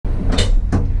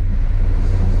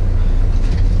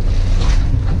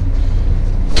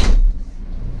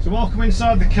So welcome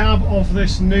inside the cab of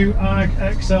this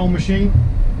NewAG XL machine.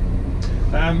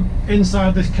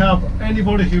 Inside this cab,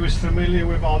 anybody who is familiar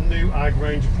with our NewAG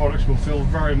range of products will feel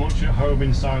very much at home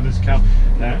inside this cab.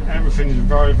 Everything is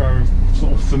very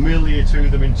sort of familiar to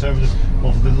them in terms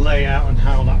of the layout and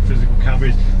how that physical cab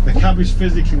is. The cab is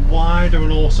physically wider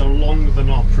and also longer than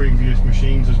our previous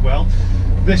machines as well.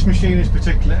 This machine is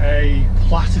particularly a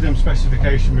platinum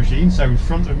specification machine, so in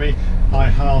front of me I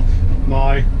have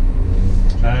my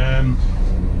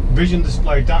vision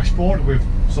display dashboard with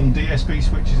some DSP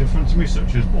switches in front of me,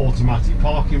 such as automatic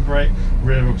parking brake,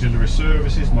 rear auxiliary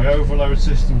services, my overload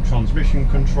system, transmission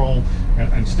control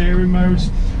and steering modes.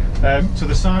 To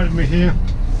the side of me here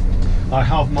I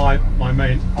have my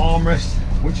main armrest,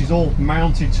 which is all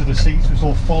mounted to the seats. It's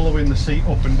all following the seat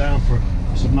up and down for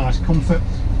some nice comfort.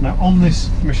 Now on this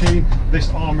machine, this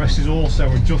armrest is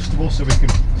also adjustable, so we can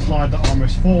slide the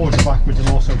armrest forwards and backwards and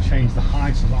also change the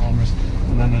height of the armrest,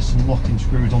 and then there's some locking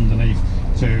screws underneath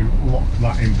to lock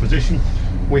that in position.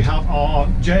 We have our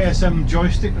JSM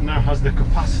joystick that now has the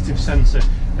capacitive sensor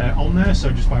on there,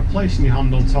 so just by placing your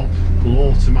hand on top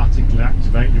will automatically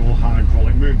activate your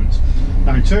hydraulic movements.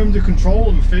 Now in terms of control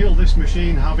and feel, this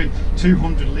machine, having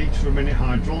 200 litres per minute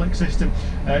hydraulic system,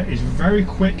 is very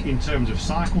quick in terms of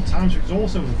cycle times. It's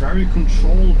also very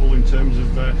controllable in terms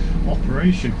of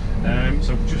operation.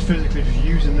 So just physically just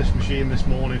using this machine this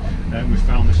morning, we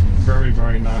found this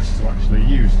very nice to actually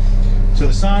use. To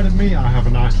the side of me I have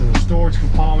a nice little storage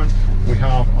compartment. We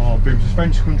have our boom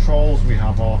suspension controls, we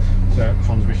have our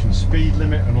transmission speed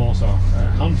limit and also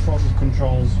hand throttle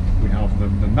controls. We have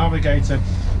the navigator,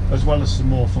 as well as some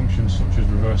more functions such as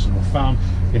reversible fan,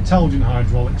 intelligent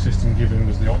hydraulic system giving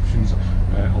us the options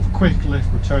of quick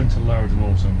lift, return to load and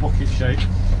also bucket shake,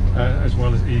 as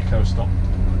well as eco stop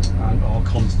and our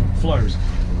constant flows.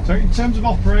 So in terms of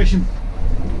operation,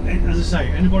 as I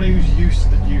say, anybody who's used to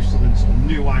the sort of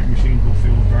NewAG machines will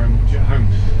feel very much at home.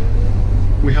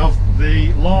 We have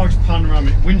the large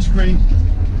panoramic windscreen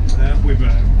with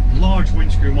a large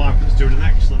windscreen wiper that's doing an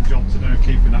excellent job today of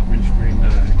keeping that windscreen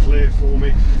clear for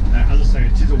me. As I say,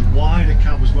 it is a wider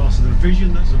cab as well, so the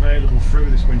vision that's available through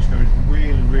this windscreen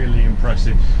is really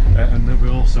impressive. And then we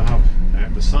also have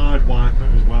the side wiper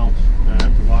as well,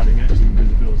 providing excellent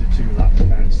visibility to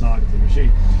that side of the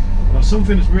machine. Now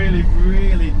something that's really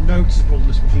noticeable in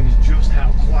this machine is just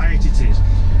how quiet it is.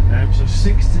 So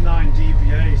 69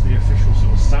 dBA is the official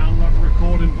sort of sound level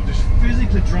recording, but just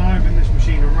physically driving this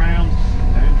machine around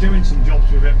and doing some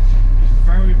jobs with it, it's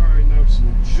very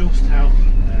noticeable just how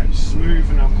smooth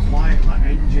and how quiet that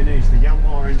engine is. The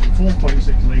Yamaha engine,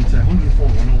 4.6 litre,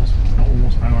 141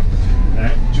 horsepower,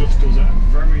 just does a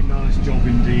very nice job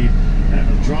indeed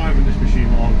of driving this machine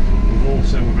along, but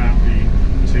also without being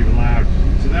too loud.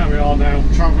 So there we are now,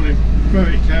 travelling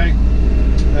 30k,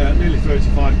 nearly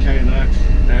 35k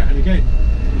there, and again,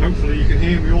 hopefully you can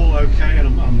hear me all okay, and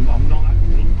I'm not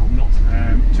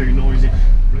too noisy,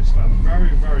 but it's a very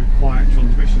quiet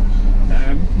transmission.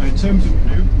 Now in terms of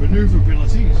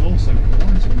manoeuvrability, it's also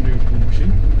quite a manoeuvrable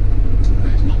machine.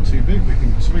 It's not too big, we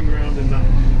can swing around in that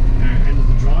end of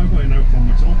the driveway, no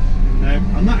problem at all.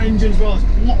 And that engine as well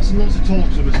has lots and lots of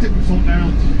torque, so if I stick my foot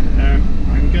down,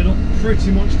 I can get up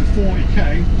pretty much to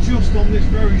 40k just on this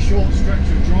very short stretch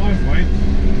of driveway,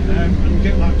 and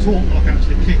get that torque lock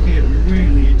actually kick in, and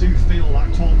really you do feel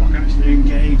that torque lock actually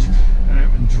engage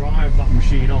and drive that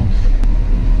machine on.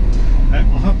 I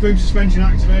have boom suspension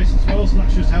activated as well, so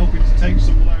that's just helping to take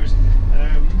some of those,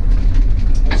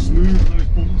 smooth those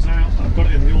bumps out. I've got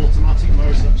it in the automatic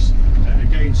mode, so that's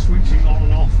again switching on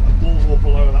and off above or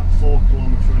below that 4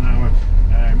 km/h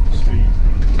speed.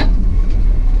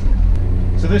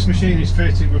 So this machine is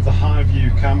fitted with the high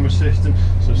view camera system,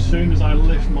 so as soon as I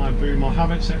lift my boom, I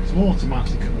have it set to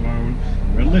automatic at the moment.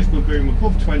 I lift my boom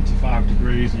above 25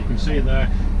 degrees, and you can see there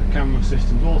the camera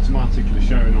system is automatically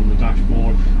showing on the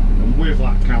dashboard, and with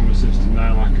that camera system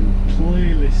now I can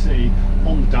clearly see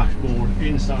on the dashboard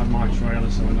inside my trailer,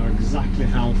 so I know exactly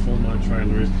how full my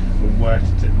trailer is and where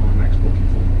to tip my next bucket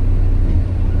full.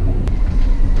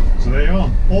 So there you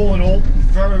are, all in all,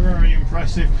 very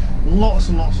impressive. Lots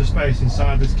and lots of space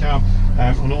inside this cab,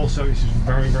 and also this is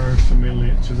very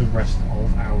familiar to the rest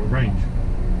of our range.